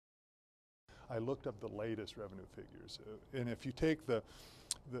I looked up the latest revenue figures. And if you take the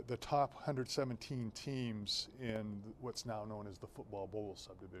top 117 teams in what's now known as the Football Bowl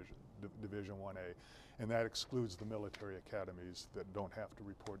subdivision, Division 1A, and that excludes the military academies that don't have to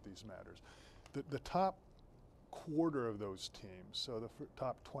report these matters. The top quarter of those teams, so the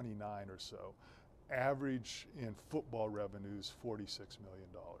top 29 or so, average in football revenues $46 million.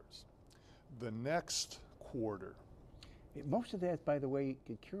 The next quarter. Most of that, by the way,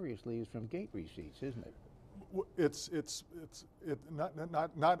 curiously, is from gate receipts, isn't it? It's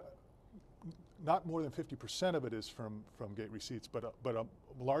not more than 50% of it is from gate receipts, but a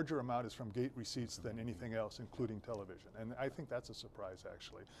larger amount is from gate receipts than anything else, including television. And I think that's a surprise,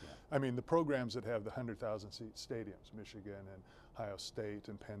 actually. Yeah. I mean, the programs that have the 100,000-seat stadiums, Michigan and Ohio State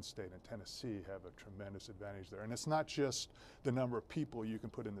and Penn State and Tennessee, have a tremendous advantage there. And it's not just the number of people you can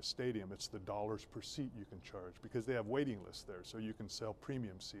put in the stadium, it's the dollars per seat you can charge, because they have waiting lists there, so you can sell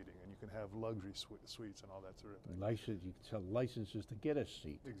premium seating and you can have luxury suites and all that sort of thing. You can sell licenses to get a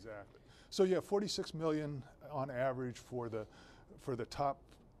seat. Exactly. So yeah, 46 million on average for the top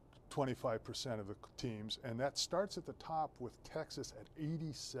 25% of the teams, and that starts at the top with Texas at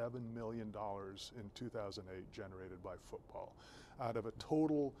 $87 million in 2008 generated by football, out of a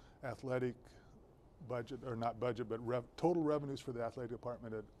total athletic budget, or not budget, but total revenues for the athletic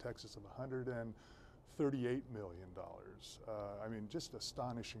department at Texas of $138 million. I mean, just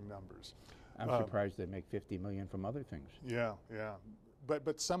astonishing numbers. I'm surprised they make $50 million from other things. Yeah, yeah.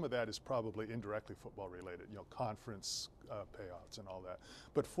 But some of that is probably indirectly football related, you know, conference payouts and all that.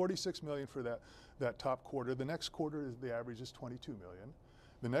 But 46 million for that top quarter. The next quarter, the average is 22 million.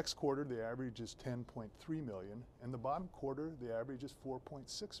 The next quarter, the average is 10.3 million. And the bottom quarter, the average is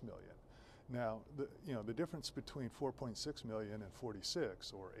 4.6 million. Now, the difference between 4.6 million and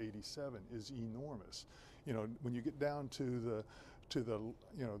 46 or 87 is enormous. You know, when you get down to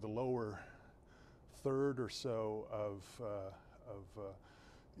the lower third or so of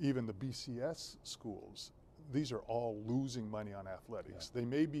even the BCS schools, these are all losing money on athletics. Yeah. They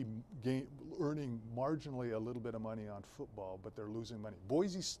may be earning marginally a little bit of money on football, but they're losing money.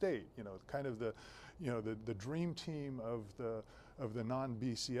 Boise State, you know, kind of the dream team of the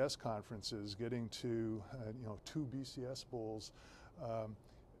non-BCS conferences, getting to 2 BCS bowls,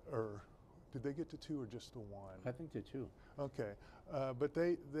 or did they get to 2 or just to 1? I think to 2. Okay, but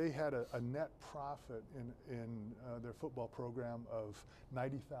they had a net profit in their football program of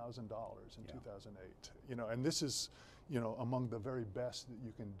 $90,000 in 2008. You know, and this is, you know, among the very best that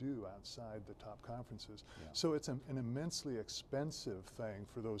you can do outside the top conferences. Yeah. So it's an immensely expensive thing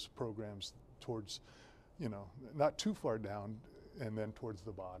for those programs towards, you know, not too far down, and then towards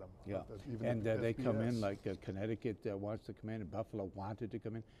the bottom. Yeah, and they come in like Connecticut wants to come in, and Buffalo wanted to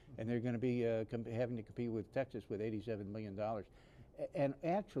come in, and they're going to be having to compete with Texas with $87 million. And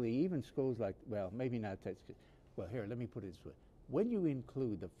actually, even schools like, well, maybe not Texas. Well, here, let me put it this way. When you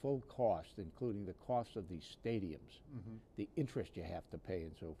include the full cost, including the cost of these stadiums, the interest you have to pay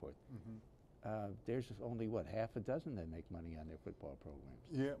and so forth, there's only, what, half a dozen that make money on their football programs.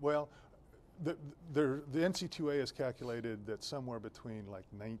 Yeah, well, the NC2A has calculated that somewhere between like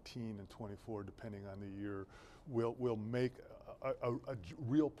 19 and 24, depending on the year, will make a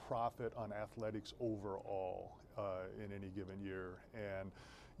real profit on athletics overall in any given year, and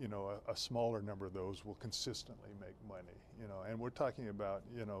you know, a smaller number of those will consistently make money. You know, and we're talking about,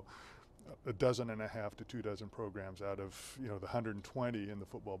 you know, 12.5 to 2 dozen programs out of, you know, the 120 in the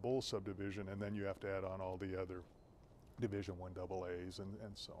Football Bowl subdivision, and then you have to add on all the other Division I AA's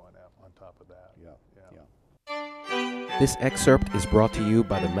and so on top of that. Yeah. This excerpt is brought to you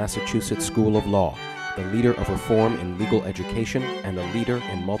by the Massachusetts School of Law, the leader of reform in legal education and a leader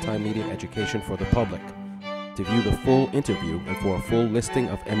in multimedia education for the public. To view the full interview and for a full listing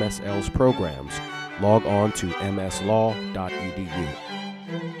of MSL's programs, log on to mslaw.edu.